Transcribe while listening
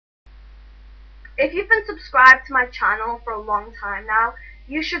If you've been subscribed to my channel for a long time now,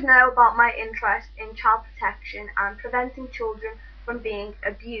 you should know about my interest in child protection and preventing children from being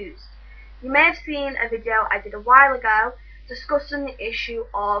abused. You may have seen a video I did a while ago discussing the issue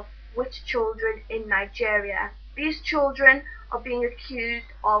of witch children in Nigeria. These children are being accused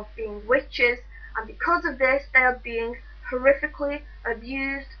of being witches, and because of this they are being horrifically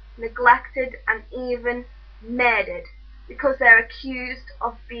abused, neglected and even murdered because they're accused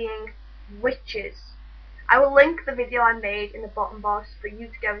of being witches. I will link the video I made in the bottom box for you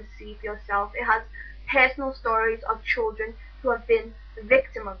to go and see for yourself. It has personal stories of children who have been the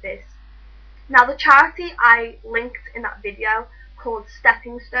victim of this. Now, the charity I linked in that video, called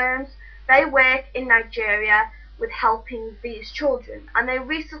Stepping Stones, they work in Nigeria with helping these children, and they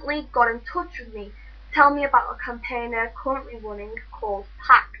recently got in touch with me to tell me about a campaign they're currently running called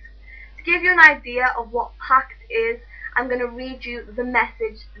PACT. To give you an idea of what PACT is, I'm going to read you the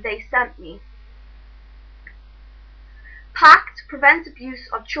message they sent me. PACT, Prevent Abuse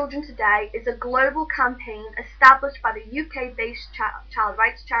of Children Today, is a global campaign established by the UK-based child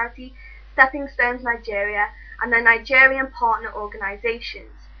rights charity Stepping Stones Nigeria and their Nigerian partner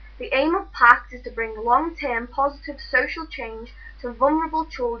organisations. The aim of PACT is to bring long-term positive social change to vulnerable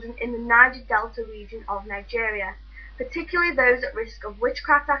children in the Niger Delta region of Nigeria, particularly those at risk of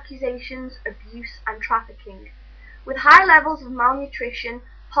witchcraft accusations, abuse and trafficking. With high levels of malnutrition,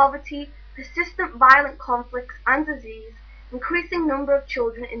 poverty, persistent violent conflicts and disease, increasing number of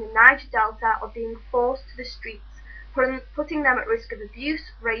children in the Niger Delta are being forced to the streets, putting them at risk of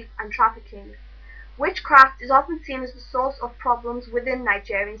abuse, rape and trafficking. Witchcraft is often seen as the source of problems within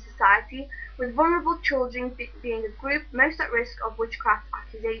Nigerian society, with vulnerable children being a group most at risk of witchcraft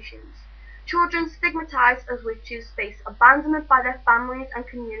accusations. Children stigmatized as witches face abandonment by their families and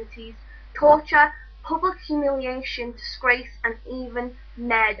communities, torture, public humiliation, disgrace and even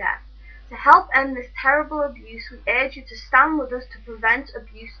murder. To help end this terrible abuse, we urge you to stand with us to prevent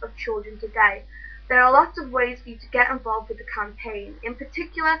abuse of children today. There are lots of ways for you to get involved with the campaign, in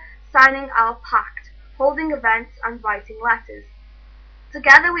particular signing our PACT, holding events and writing letters.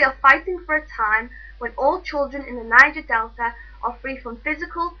 Together we are fighting for a time when all children in the Niger Delta are free from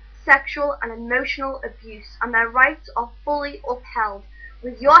physical, sexual and emotional abuse, and their rights are fully upheld.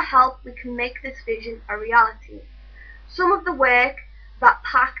 With your help, we can make this vision a reality. Some of the work that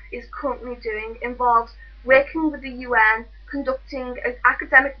PACT is currently doing involves working with the UN, conducting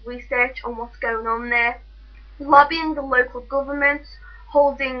academic research on what's going on there, lobbying the local governments,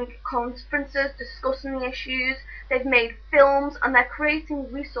 holding conferences discussing the issues. They've made films and they're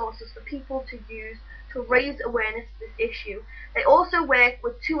creating resources for people to use to raise awareness of this issue. They also work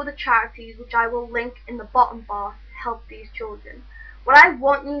with two other charities which I will link in the bottom bar to help these children. What I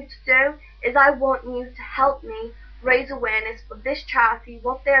want you to do is I want you to help me raise awareness of this charity,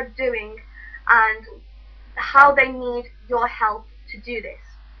 what they're doing and how they need your help to do this.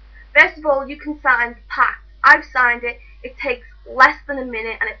 First of all, you can sign the PACT. I've signed it. It takes less than a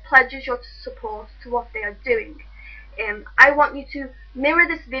minute and it pledges your support to what they are doing. I want you to mirror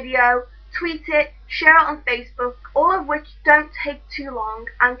this video, tweet it, share it on Facebook, all of which don't take too long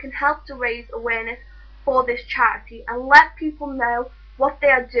and can help to raise awareness for this charity and let people know what they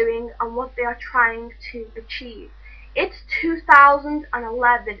are doing and what they are trying to achieve. It's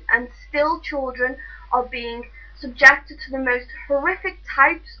 2011 and still children are being subjected to the most horrific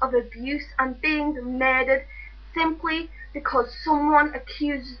types of abuse and being murdered simply because someone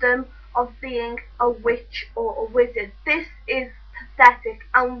accuses them of being a witch or a wizard. This is pathetic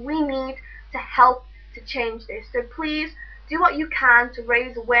and we need to help to change this. So please do what you can to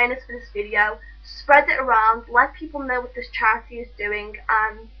raise awareness for this video, spread it around, let people know what this charity is doing,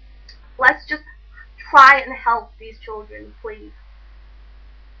 and let's just try and help these children, please.